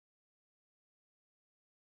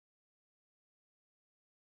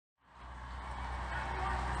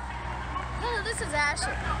this is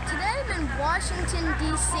Ashley. Today I'm in Washington,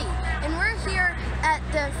 D.C., and we're here at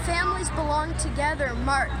the Families Belong Together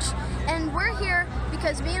March. And we're here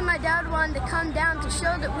because me and my dad wanted to come down to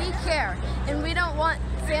show that we care, and we don't want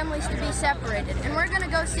families to be separated. And we're going to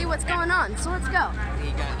go see what's going on, so let's go.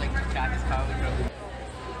 You guys like to chat his car with me?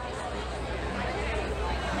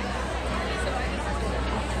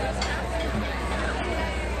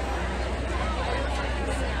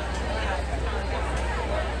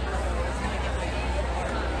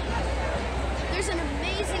 There's an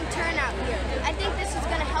amazing turnout here. I think this is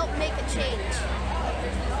going to help make a change.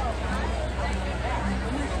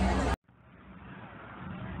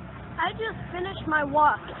 I just finished my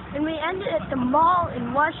walk, and we ended at the mall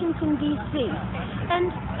in Washington, D.C. And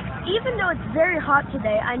even though it's very hot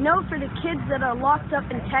today, I know for the kids that are locked up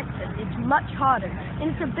in Texas, it's much hotter, and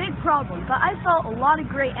it's a big problem. But I felt a lot of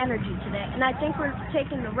great energy today, and I think we're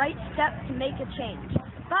taking the right steps to make a change.